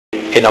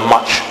in a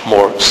much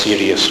more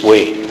serious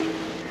way.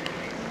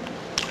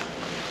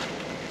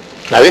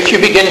 Now, if you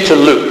begin to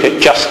look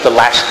at just the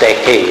last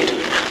decade,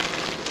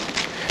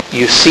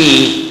 you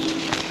see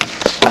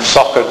a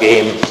soccer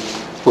game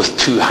with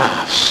two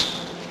halves.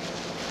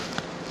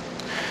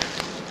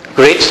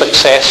 Great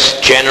success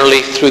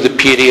generally through the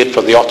period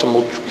for the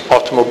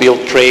automobile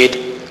trade.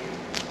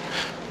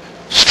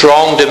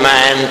 Strong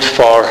demand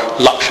for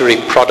luxury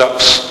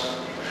products,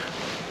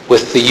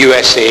 with the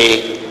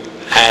USA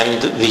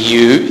and the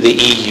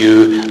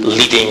EU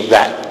leading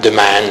that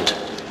demand,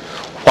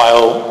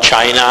 while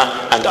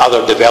China and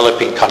other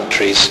developing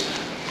countries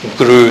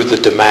grew the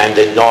demand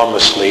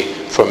enormously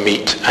for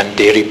meat and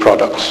dairy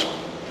products.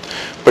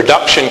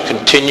 Production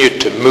continued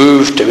to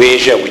move to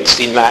Asia. We'd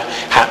seen that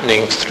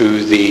happening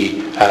through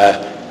the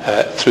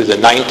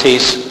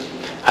 90s,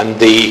 and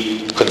the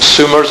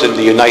consumers in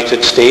the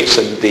United States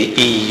and the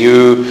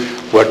EU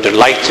were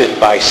delighted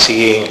by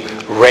seeing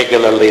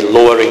regularly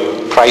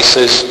lowering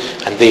prices,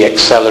 and they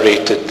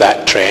accelerated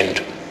that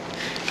trend.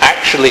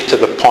 Actually, to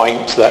the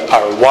point that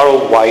our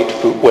worldwide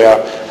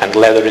footwear and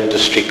leather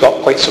industry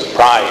got quite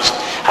surprised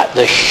at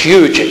the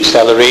huge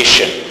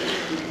acceleration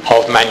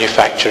of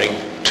manufacturing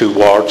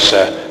towards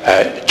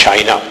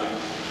China.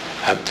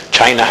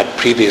 China had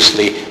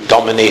previously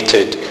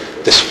dominated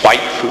this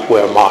white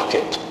footwear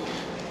market,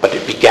 but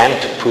it began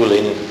to pull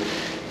in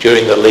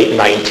during the late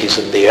 90s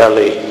and the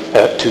early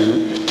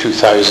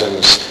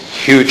 2000s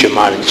huge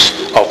amounts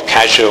of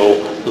casual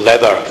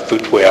leather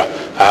footwear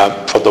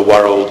for the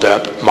world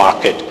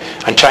market.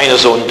 And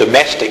China's own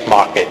domestic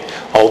market,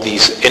 all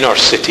these inner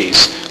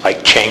cities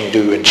like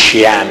Chengdu and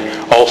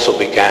Xi'an, also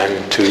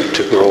began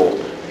to grow.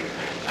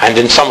 And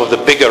in some of the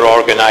bigger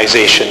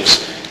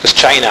organizations, because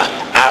China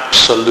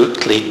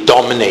absolutely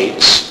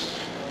dominates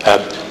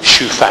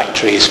shoe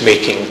factories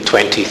making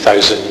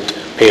 20,000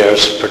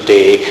 pairs per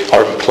day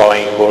or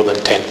employing more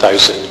than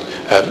 10,000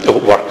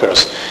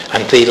 workers.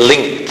 And they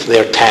linked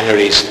their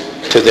tanneries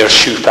to their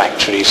shoe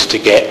factories to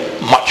get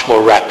much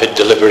more rapid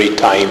delivery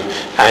time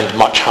and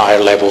much higher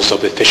levels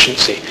of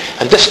efficiency.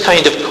 And this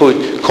kind of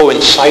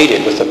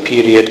coincided with a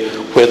period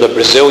where the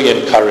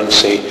Brazilian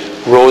currency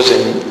rose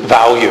in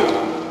value.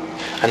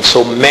 And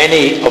so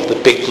many of the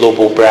big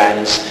global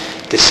brands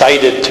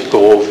decided to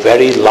go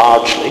very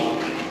largely,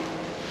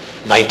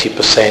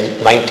 90%,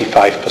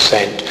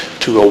 95%,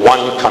 to a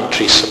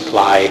one-country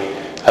supply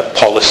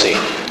policy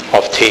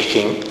of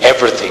taking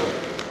everything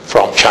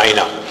from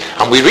China.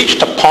 And we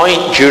reached a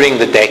point during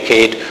the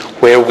decade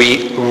where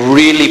we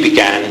really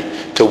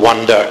began to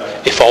wonder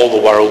if all the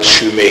world's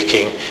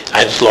shoemaking,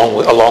 and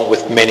along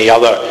with many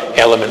other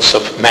elements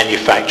of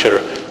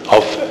manufacture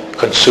of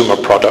consumer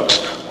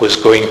products, was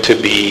going to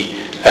be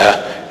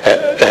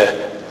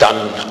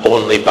done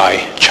only by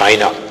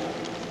China.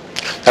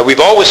 Now, we've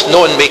always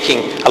known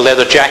making a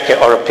leather jacket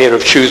or a pair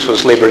of shoes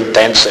was labor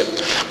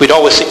intensive. We'd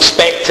always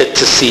expected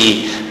to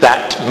see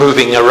that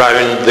moving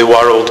around the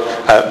world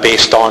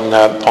based on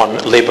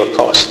labor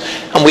costs.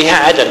 And we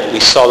had, and we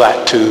saw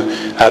that too,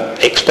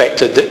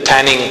 expected that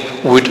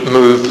tanning would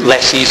move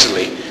less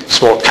easily.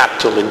 It's more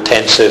capital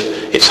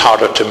intensive. It's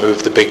harder to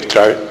move the big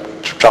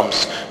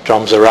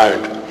drums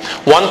around.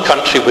 One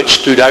country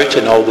which stood out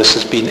in all this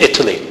has been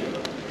Italy.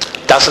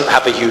 Doesn't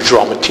have a huge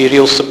raw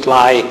material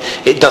supply,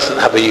 it doesn't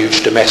have a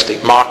huge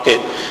domestic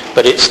market,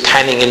 but its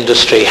tanning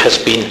industry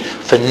has been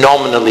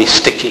phenomenally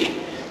sticky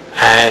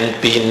and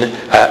been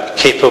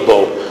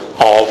capable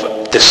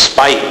of,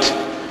 despite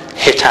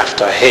hit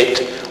after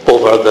hit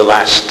over the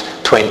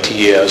last 20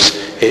 years,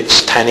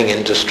 its tanning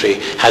industry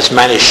has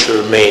managed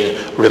to remain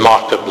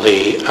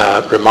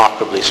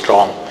remarkably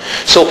strong.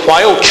 So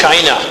while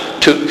China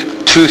took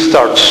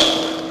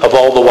 2/3 of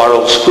all the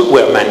world's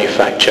footwear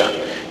manufacture,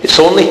 it's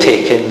only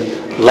taken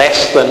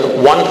less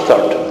than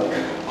 1/3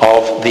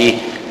 of the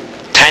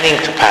tanning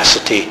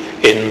capacity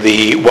in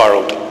the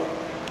world.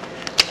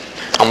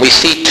 And we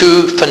see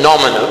two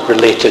phenomena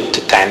related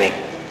to tanning.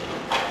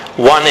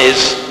 One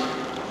is,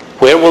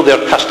 where will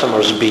their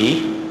customers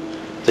be?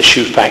 The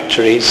shoe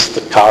factories,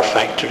 the car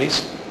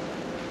factories,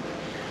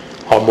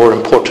 or more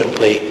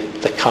importantly,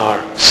 the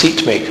car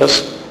seat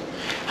makers.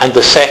 And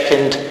the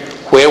second,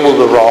 where will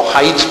the raw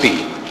hides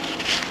be?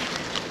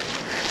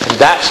 And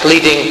that's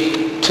leading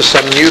to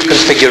some new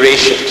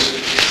configurations,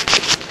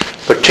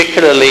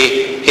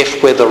 particularly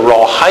if where the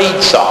raw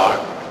hides are,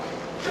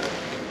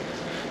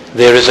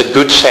 there is a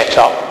good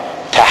setup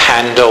to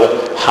handle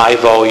high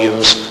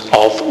volumes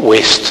of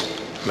waste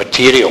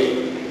material.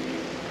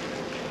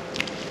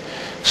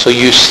 So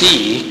you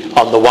see,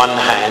 on the one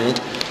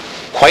hand,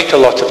 quite a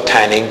lot of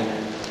tanning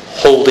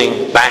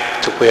holding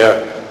back to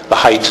where the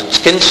hides and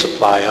skin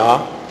supply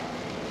are,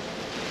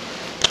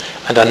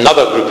 and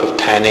another group of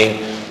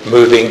tanning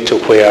moving to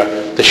where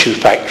the shoe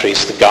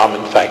factories, the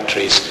garment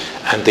factories,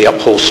 and the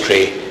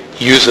upholstery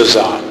users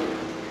are.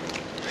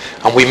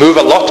 And we move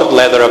a lot of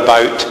leather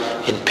about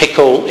in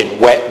pickle, in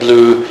wet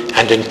blue,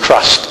 and in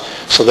crust.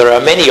 So there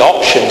are many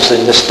options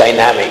in this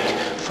dynamic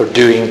for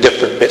doing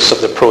different bits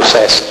of the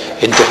process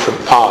in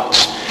different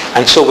parts.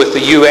 And so with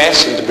the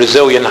US and the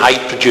Brazilian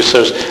hide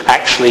producers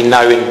actually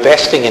now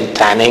investing in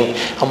tanning,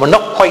 and we're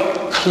not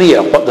quite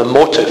clear what the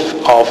motive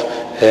of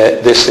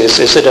this is.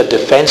 Is it a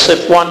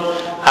defensive one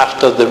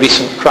after the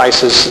recent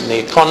crisis in the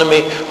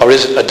economy, or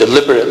is it a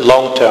deliberate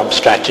long-term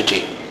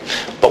strategy?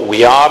 But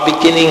we are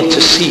beginning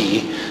to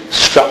see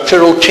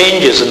structural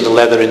changes in the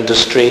leather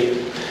industry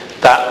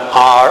that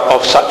are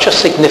of such a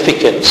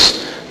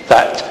significance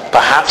that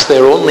perhaps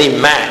they're only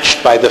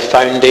matched by the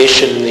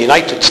foundation in the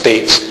United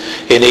States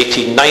in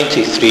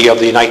 1893 of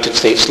the United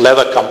States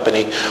Leather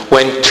Company,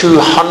 when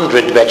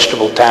 200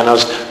 vegetable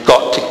tanners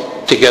got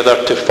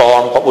together to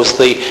form what was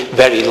the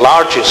very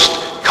largest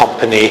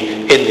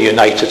company in the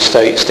United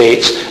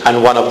States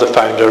and one of the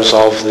founders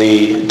of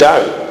the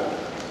Dow.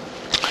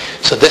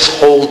 So this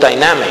whole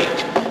dynamic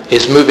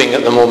is moving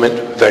at the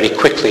moment very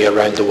quickly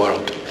around the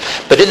world.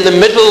 But in the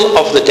middle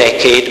of the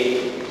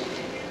decade,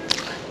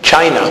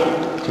 China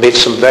made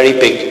some very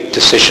big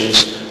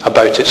decisions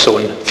about its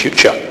own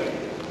future.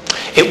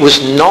 It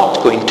was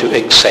not going to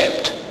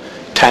accept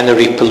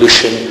tannery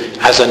pollution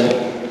as an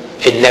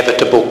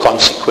inevitable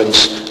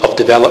consequence of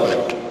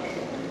development.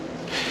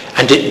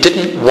 And it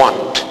didn't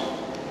want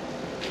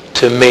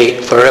to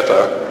make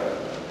forever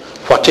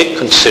what it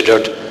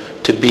considered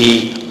to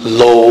be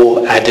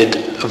low added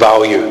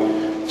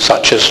value,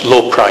 such as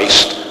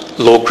low-priced,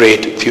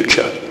 low-grade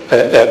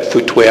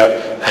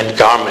footwear and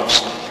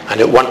garments. And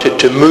it wanted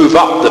to move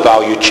up the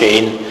value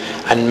chain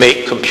and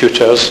make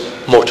computers,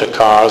 motor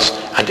cars,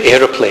 and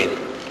aeroplanes.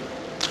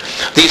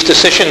 These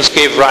decisions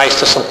gave rise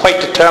to some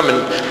quite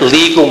determined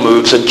legal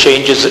moves and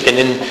changes in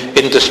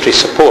industry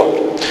support.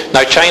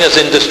 Now, China's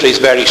industry is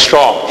very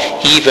strong,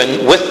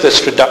 even with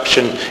this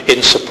reduction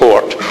in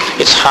support.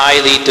 Its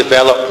highly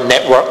developed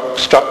network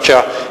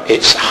structure,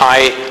 its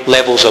high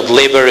levels of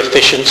labor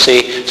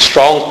efficiency,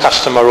 strong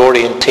customer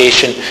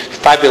orientation,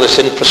 fabulous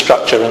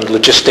infrastructure and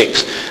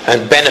logistics,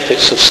 and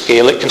benefits of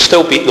scale, it can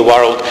still beat the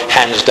world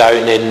hands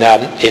down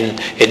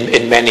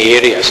in many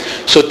areas.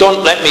 So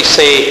don't let me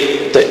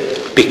say that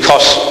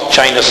because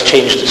China's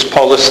changed its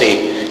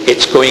policy,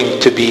 it's going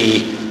to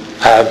be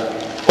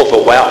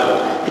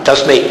overwhelmed. It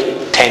does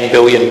make 10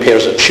 billion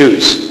pairs of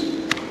shoes,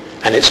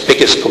 and its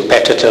biggest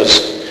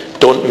competitors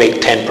don't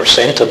make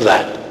 10% of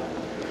that.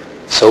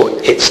 So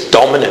its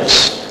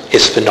dominance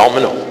is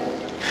phenomenal.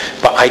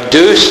 But I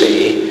do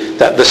say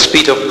that the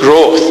speed of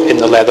growth in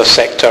the leather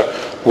sector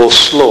will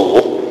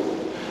slow,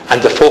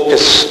 and the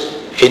focus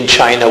in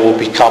China will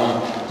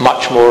become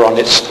much more on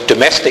its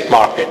domestic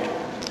market.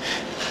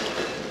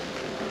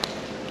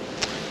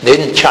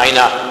 In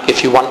China,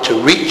 if you want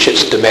to reach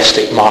its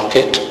domestic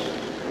market,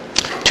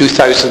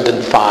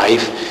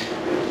 2005,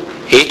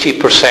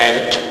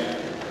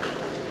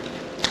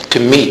 80% to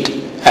meet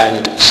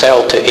and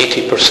sell to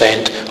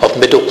 80% of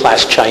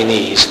middle-class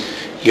Chinese,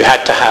 you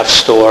had to have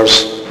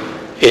stores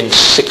in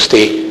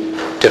 60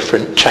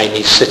 different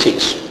Chinese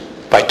cities.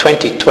 By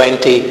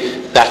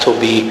 2020, that'll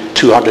be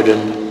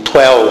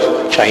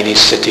 212 Chinese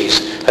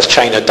cities, as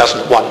China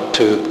doesn't want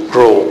to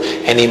grow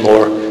any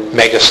more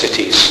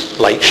megacities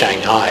like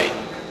Shanghai.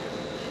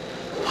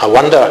 I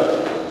wonder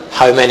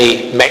how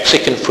many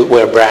Mexican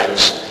footwear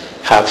brands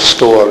have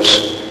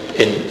stores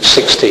in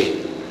 60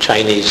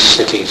 Chinese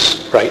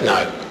cities right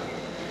now.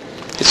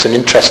 It's an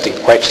interesting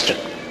question.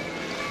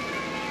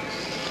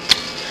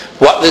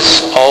 What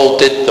this all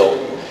did though,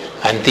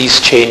 and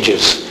these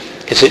changes,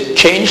 is it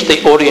changed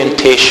the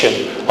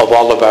orientation of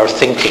all of our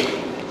thinking.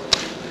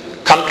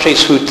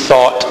 Countries who'd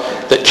thought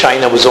that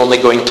China was only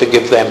going to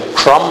give them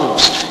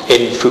crumbs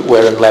in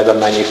footwear and leather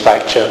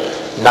manufacture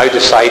now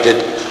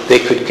decided they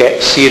could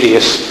get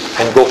serious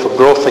and go for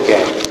growth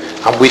again.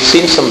 And we've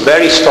seen some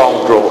very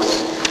strong growth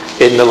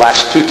in the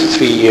last 2 to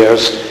 3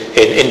 years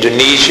in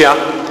Indonesia,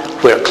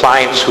 where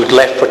clients who'd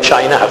left for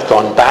China have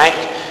gone back,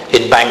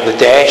 in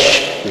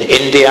Bangladesh, in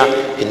India,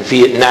 in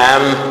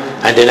Vietnam,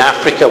 and in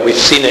Africa. We've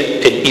seen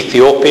it in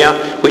Ethiopia,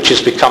 which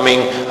is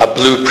becoming a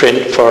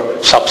blueprint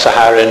for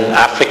sub-Saharan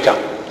Africa.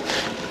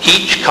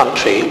 Each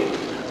country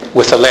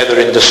with a leather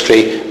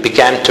industry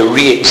began to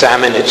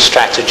re-examine its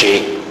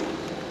strategy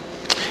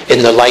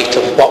in the light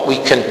of what we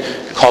can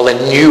call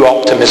a new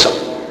optimism.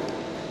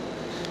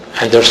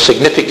 And there are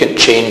significant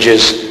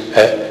changes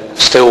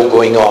still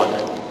going on.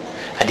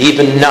 And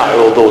even now,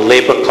 although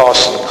labour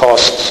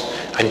costs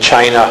in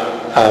China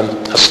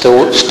are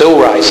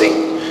still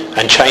rising,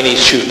 and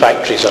Chinese shoe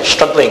factories are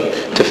struggling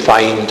to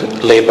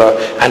find labour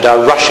and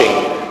are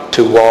rushing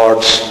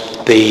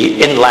towards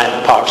the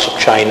inland parts of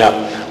China,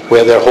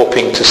 where they're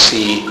hoping to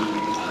see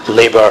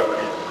labour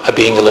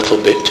being a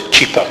little bit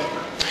cheaper.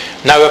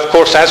 Now, of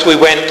course, as we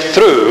went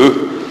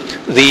through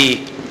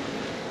the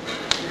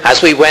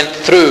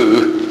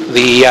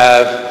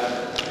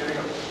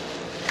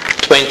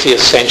 20th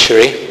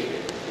century,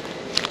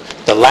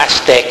 the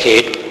last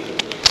decade,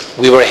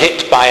 we were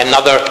hit by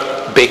another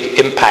big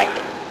impact.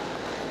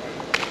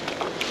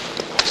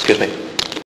 Excuse me.